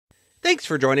Thanks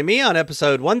for joining me on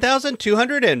episode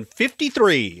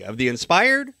 1253 of the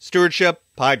Inspired Stewardship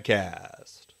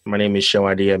Podcast. My name is Show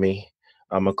Adeyemi.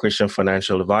 I'm a Christian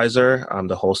financial advisor. I'm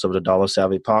the host of the Dollar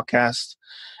Savvy podcast.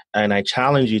 And I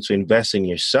challenge you to invest in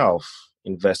yourself,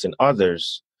 invest in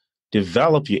others,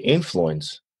 develop your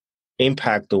influence,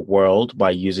 impact the world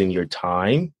by using your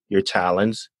time, your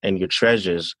talents, and your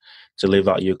treasures to live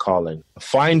out your calling.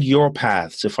 Find your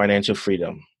path to financial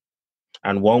freedom.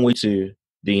 And one way to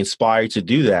be inspired to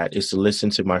do that is to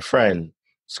listen to my friend,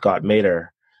 Scott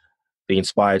Mater, the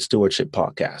Inspired Stewardship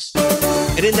Podcast.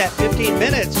 And in that 15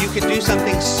 minutes, you can do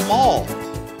something small.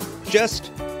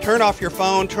 Just turn off your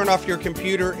phone, turn off your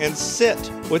computer, and sit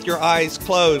with your eyes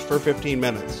closed for 15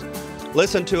 minutes.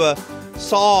 Listen to a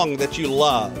song that you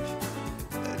love.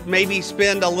 Maybe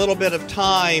spend a little bit of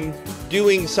time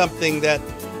doing something that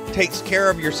takes care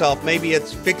of yourself. Maybe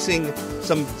it's fixing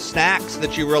some snacks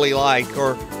that you really like,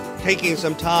 or taking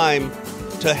some time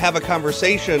to have a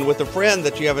conversation with a friend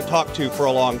that you haven't talked to for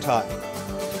a long time.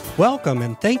 Welcome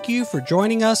and thank you for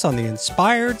joining us on the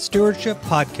Inspired Stewardship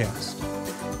Podcast.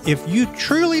 If you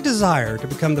truly desire to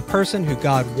become the person who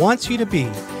God wants you to be,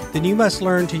 then you must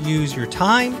learn to use your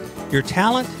time, your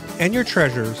talent, and your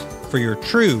treasures for your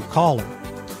true calling.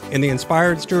 In the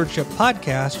Inspired Stewardship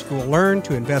Podcast, you will learn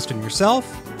to invest in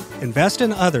yourself, invest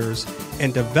in others,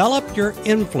 and develop your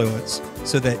influence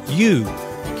so that you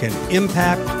can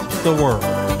impact the world.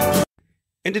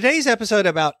 In today's episode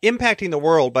about impacting the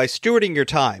world by stewarding your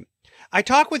time, I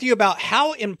talk with you about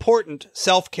how important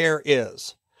self-care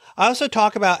is. I also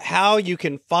talk about how you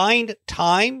can find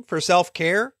time for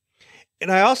self-care,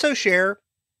 and I also share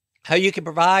how you can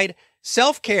provide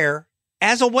self-care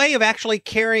as a way of actually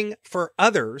caring for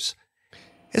others.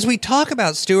 As we talk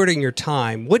about stewarding your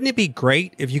time, wouldn't it be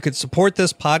great if you could support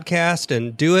this podcast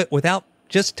and do it without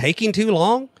just taking too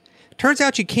long? Turns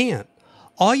out you can.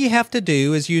 All you have to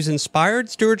do is use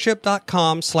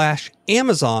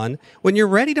inspiredstewardship.com/Amazon when you're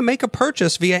ready to make a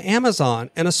purchase via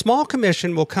Amazon, and a small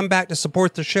commission will come back to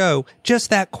support the show just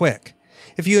that quick.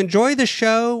 If you enjoy the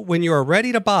show when you are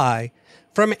ready to buy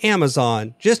from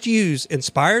Amazon, just use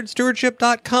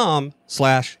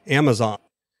inspiredstewardship.com/Amazon.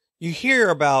 You hear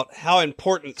about how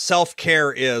important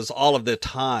self-care is all of the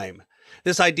time.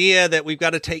 This idea that we've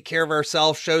got to take care of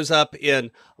ourselves shows up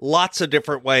in lots of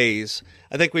different ways.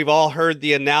 I think we've all heard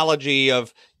the analogy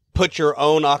of put your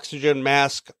own oxygen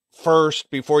mask first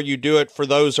before you do it for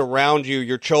those around you,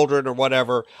 your children or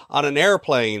whatever, on an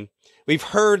airplane. We've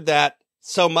heard that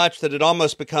so much that it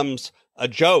almost becomes a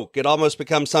joke. It almost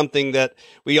becomes something that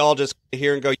we all just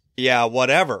hear and go, yeah,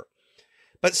 whatever.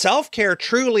 But self-care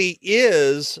truly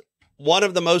is one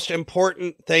of the most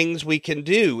important things we can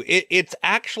do. It's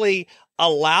actually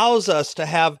allows us to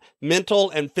have mental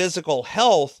and physical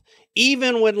health,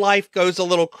 even when life goes a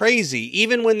little crazy,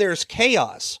 even when there's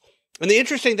chaos. And the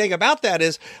interesting thing about that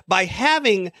is by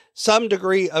having some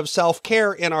degree of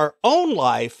self-care in our own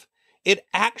life, it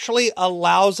actually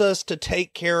allows us to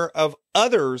take care of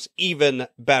others even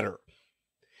better.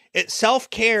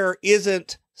 Self-care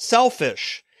isn't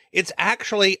selfish. It's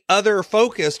actually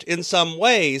other-focused in some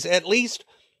ways, at least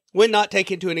when not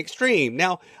taken to an extreme.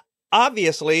 Now,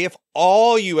 obviously, if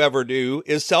all you ever do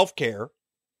is self-care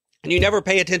and you never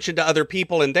pay attention to other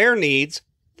people and their needs,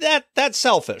 that's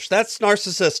selfish. That's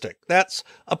narcissistic. That's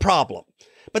a problem.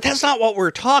 But that's not what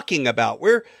we're talking about.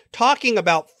 We're talking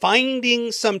about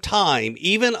finding some time,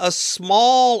 even a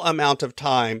small amount of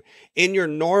time in your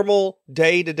normal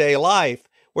day-to-day life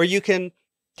where you can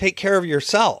take care of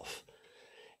yourself.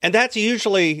 And that's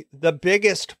usually the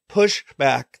biggest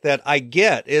pushback that I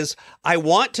get is I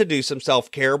want to do some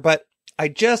self-care, but I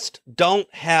just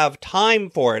don't have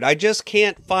time for it. I just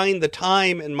can't find the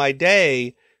time in my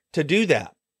day to do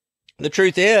that. The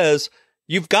truth is,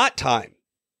 you've got time.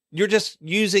 You're just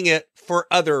using it for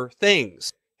other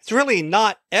things. It's really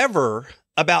not ever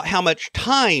about how much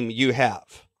time you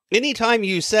have. Anytime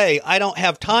you say, I don't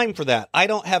have time for that, I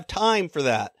don't have time for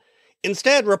that,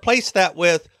 instead replace that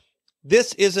with,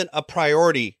 this isn't a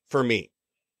priority for me.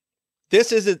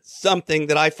 This isn't something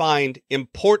that I find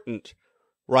important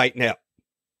right now.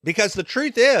 Because the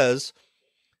truth is,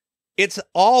 it's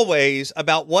always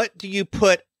about what do you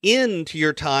put into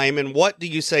your time and what do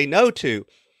you say no to.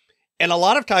 And a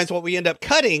lot of times what we end up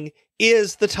cutting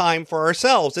is the time for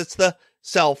ourselves. It's the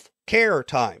self-care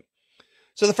time.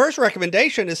 So the first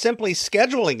recommendation is simply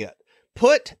scheduling it.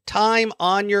 Put time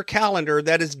on your calendar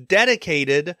that is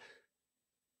dedicated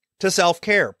to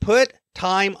self-care. Put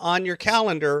time on your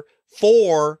calendar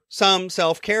for some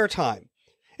self-care time.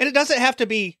 And it doesn't have to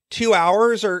be 2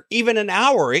 hours or even an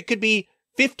hour. It could be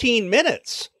 15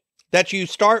 minutes that you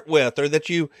start with or that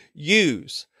you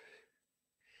use.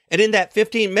 And in that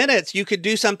 15 minutes, you could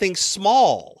do something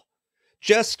small.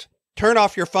 Just turn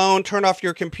off your phone, turn off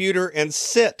your computer, and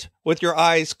sit with your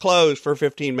eyes closed for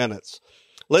 15 minutes.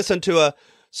 Listen to a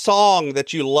song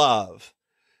that you love.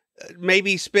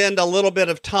 Maybe spend a little bit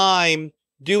of time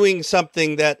doing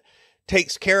something that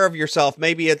takes care of yourself.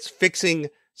 Maybe it's fixing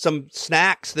some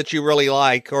snacks that you really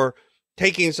like, or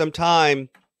taking some time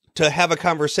to have a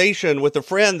conversation with a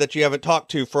friend that you haven't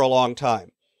talked to for a long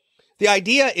time. The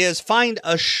idea is find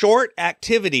a short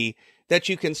activity that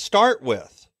you can start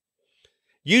with.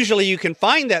 Usually you can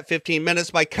find that 15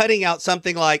 minutes by cutting out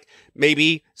something like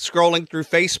maybe scrolling through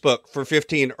Facebook for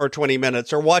 15 or 20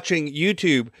 minutes, or watching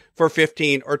YouTube for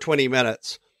 15 or 20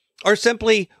 minutes, or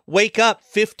simply wake up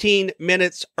 15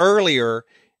 minutes earlier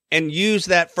and use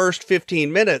that first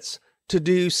 15 minutes to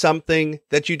do something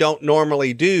that you don't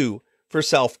normally do for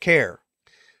self-care.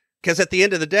 Because at the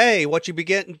end of the day, what you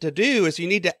begin to do is you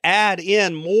need to add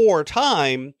in more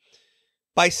time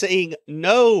by saying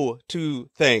no to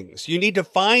things. You need to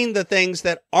find the things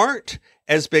that aren't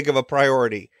as big of a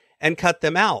priority and cut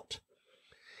them out.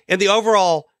 In the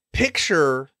overall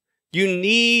picture, you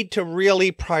need to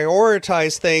really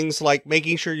prioritize things like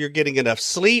making sure you're getting enough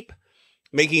sleep,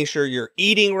 making sure you're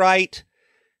eating right,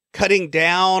 cutting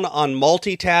down on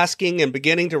multitasking and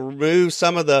beginning to remove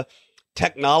some of the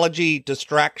technology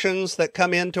distractions that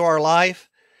come into our life.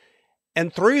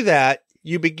 And through that,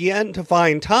 you begin to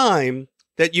find time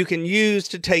that you can use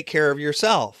to take care of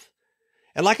yourself.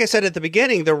 And like I said at the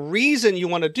beginning, the reason you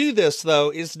want to do this,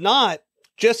 though, is not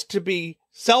just to be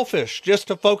selfish, just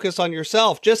to focus on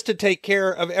yourself, just to take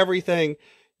care of everything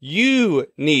you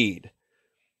need.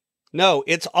 No,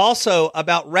 it's also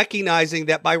about recognizing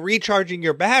that by recharging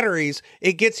your batteries,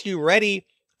 it gets you ready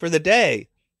for the day.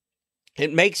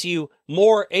 It makes you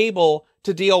more able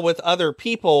to deal with other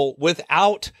people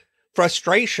without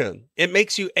frustration. It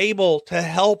makes you able to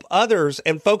help others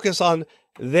and focus on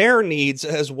their needs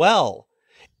as well.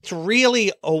 It's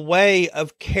really a way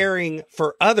of caring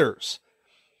for others.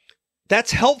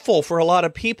 That's helpful for a lot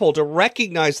of people to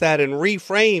recognize that and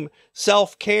reframe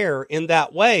self-care in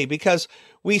that way, because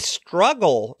we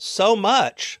struggle so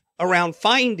much around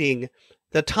finding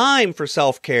the time for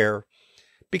self-care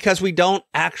because we don't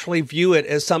actually view it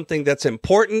as something that's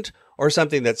important or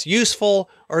something that's useful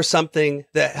or something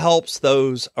that helps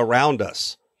those around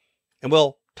us. And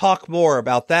we'll talk more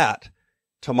about that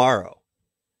tomorrow.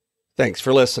 Thanks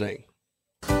for listening.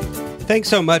 Thanks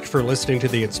so much for listening to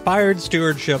the Inspired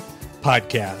Stewardship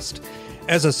podcast.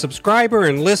 As a subscriber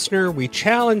and listener, we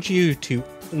challenge you to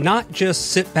not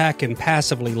just sit back and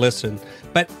passively listen,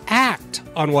 but act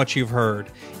on what you've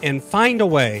heard and find a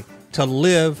way to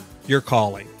live your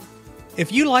calling.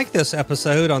 If you like this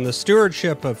episode on the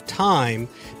stewardship of time,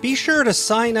 be sure to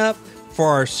sign up for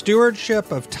our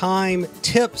Stewardship of Time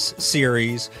Tips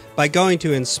series by going to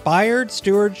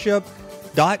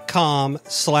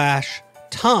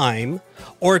inspiredstewardship.com/time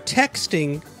or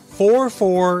texting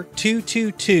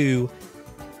 44222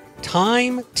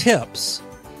 time tips,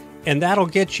 and that'll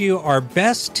get you our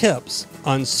best tips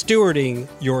on stewarding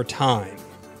your time.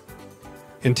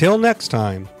 Until next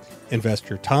time, invest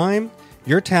your time,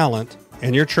 your talent,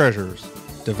 and your treasures.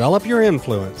 Develop your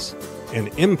influence and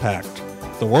impact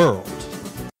the world.